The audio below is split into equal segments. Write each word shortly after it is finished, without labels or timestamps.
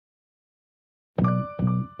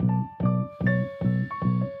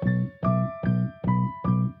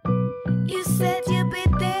said you'd be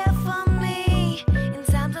there for me in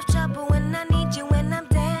times of trouble when I need you when I'm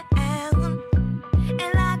down.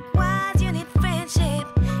 And likewise, you need friendship.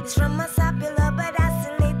 It's from us popular but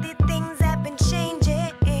isolated. Things have been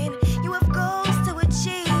changing. You have goals to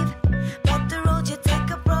achieve, but the road you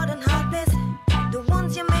take are broad and heartless. The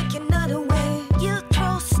ones you make another way. You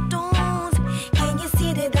throw stones. Can you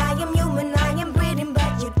see that I am human? I am breathing,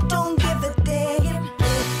 but you don't give a damn.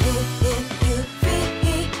 You feel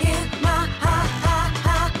my heart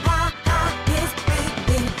is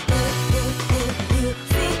beating. You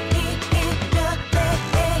feel the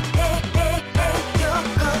way your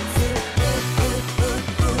guts. You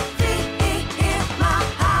feel my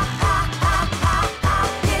heart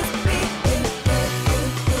is beating.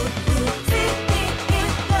 You feel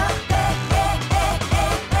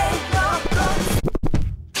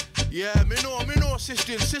Yeah, me know,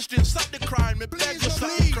 sister, stop the crying, me beg you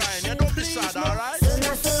stop the crying, yeah, don't be sad, alright?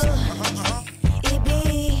 It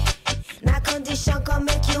be na condition come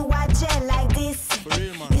make you watch it like this. For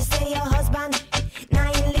real, man. You say your husband,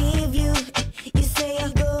 now he leave you. You say you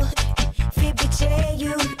go, he betray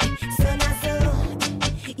you. So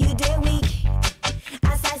you dey weak.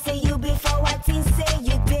 As I say you before what he say,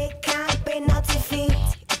 you dey can't pay nothing fit.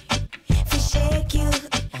 Fi shake you,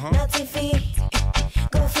 nothing fit.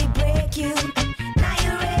 Go fi break you. Now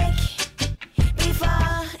you rake.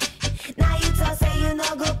 Before, now you talk say you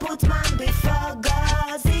no go put man before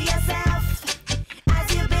God. See yourself as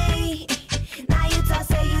you be. Now you talk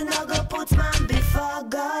say you no go put man before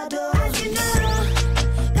God. Oh, as you know,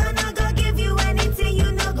 God not go give you anything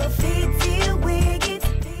you no go fit deal with it.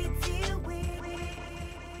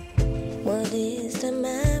 What is the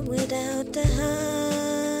man without the heart?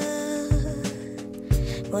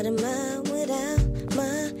 What am I without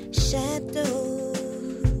my shadow?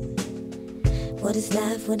 What is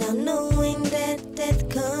life without knowing that death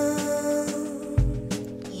comes?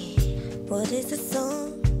 What is a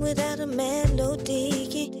song without a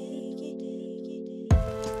melody?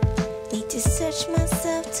 Need to search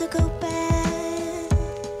myself to go back.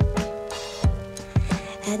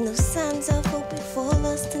 Had no signs of hope before,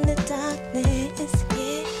 lost in the darkness.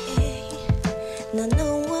 Yeah. Now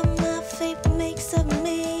know what my faith makes of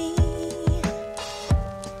me.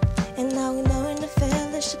 And now we know in the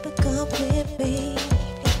fellowship of God with me.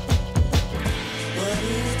 What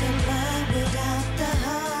is the mind without the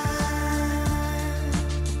heart?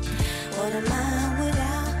 What am I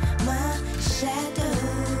without my shadow?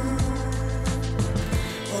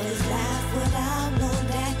 What is life without knowing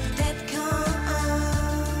that comes?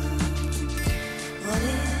 What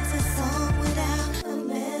is a song without a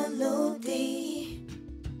melody?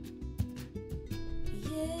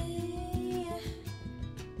 Yeah.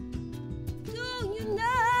 Do you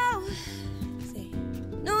know?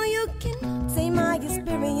 No, you can take my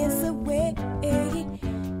experience away.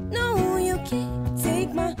 No, you can't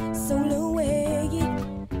take my soul away.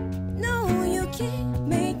 No, you can't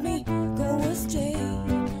make me go astray.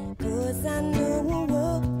 'Cause I know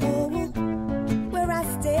where I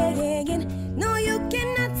stay. No, you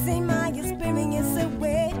cannot take my experience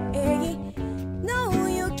away. No,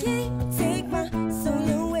 you can't take my soul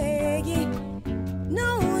away. No,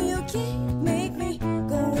 you can't make me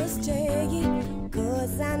go astray.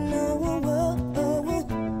 'Cause I know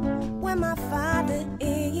where my Father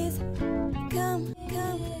is. Come.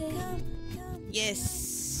 Yes.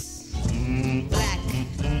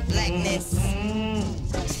 Blackness.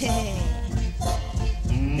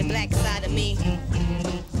 The black side of me.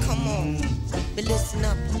 Come on, but listen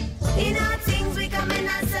up. In all things we come in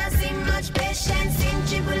ourselves in much patience, in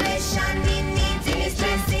tribulation, in needs, in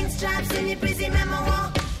distress, in stripes, in the prison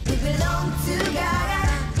memoir. We belong to God.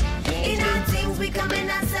 In all things we come in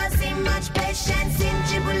ourselves in much patience, in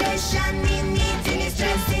tribulation, in needs, in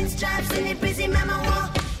distress, in stripes, in the prison memoir.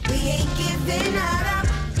 We ain't giving up.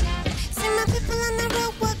 See my people on the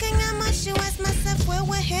road walking, I must you ask myself where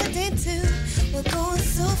we're headed to. We're going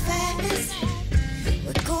so fast.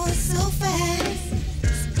 We're going so fast.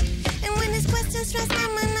 And when these questions stress my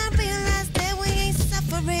mind, I realize that we ain't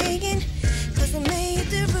suffering. 'Cause we made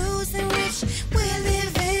the rules in which we're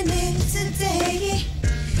living in today.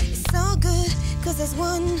 It's all good, 'cause there's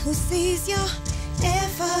one who sees your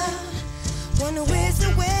effort. One who is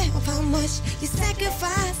aware of how much you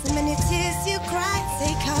sacrifice, and many tears you cry,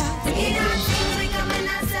 take heart. In our things we come in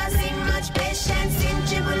ourselves in much patience, in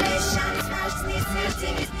tribulation, smash these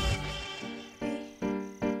things.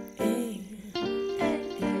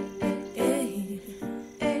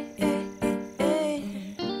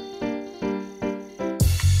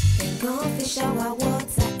 Fish our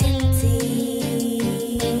water empty,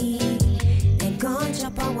 and gon'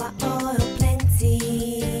 drop our oil plenty.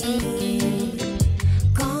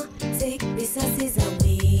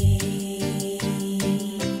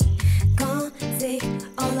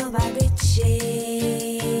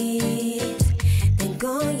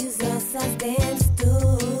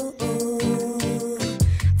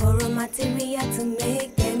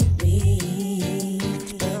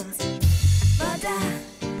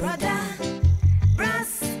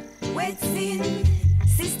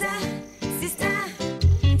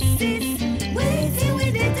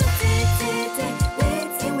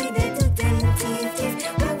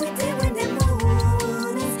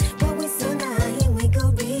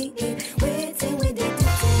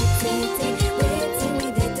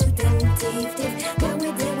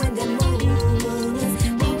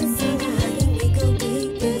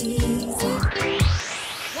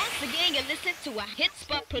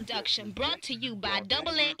 production brought to you by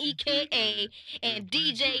Double Nneka and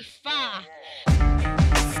DJ Fa.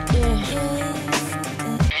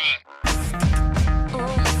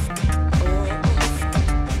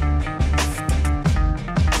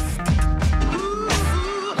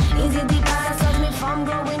 Is it the past of me from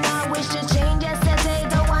growing up? Wish to change yesterday,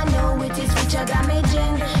 though I know it is future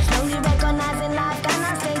damaging. Slowly recognizing life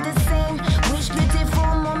cannot stay the same. Wish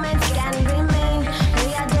beautiful moments can remain.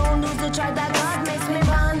 Pray I don't lose the track that God makes me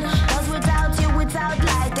run. Cause without you, without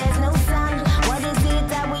light, there's no sun. What is it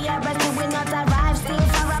that we are but we will not arrive? Still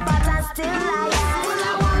far apart and still alive. Well,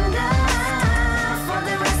 I wonder for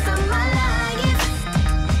the rest of my life.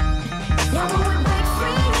 Yeah, when we break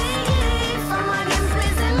free from our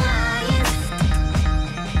imprisoned minds,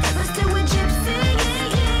 but still we're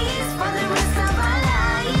gypsies for the rest of our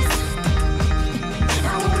lives.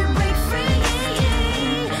 And when we break free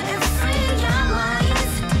and free our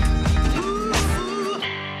minds,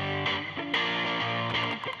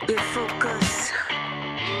 we focus.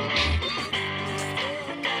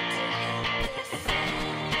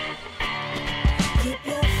 Keep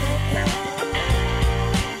your focus.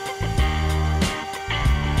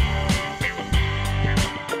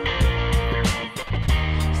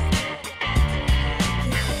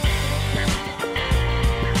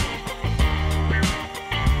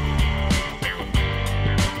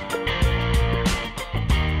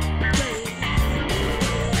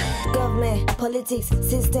 Government, politics,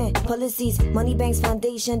 system, policies, money banks,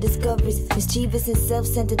 foundation, discoveries, mischievous and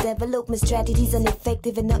self-centered development strategies,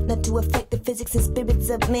 ineffective enough not to affect the physics and spirits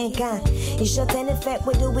of mankind. In short and effect,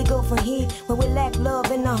 where do we go from here? When we lack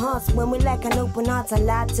love in our hearts, when we lack an open heart, and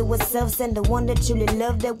lie to ourselves and the one that truly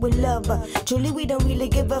love that we love. Truly, we don't really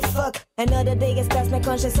give a fuck. Another day has passed my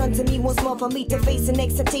conscience unto me once more for me to face an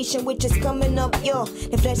excitation which is coming up, yo.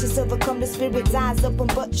 The flesh is overcome, the spirit's eyes open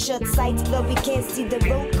but shut, sights blur, we can't see the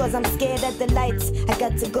road cause I'm scared at the lights. I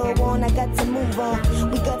got to go on, I got to move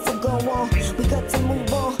on. We got to go on, we got to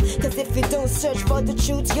move on. Cause if you don't search for the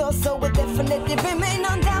truth, your soul will definitely remain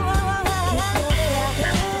on that one.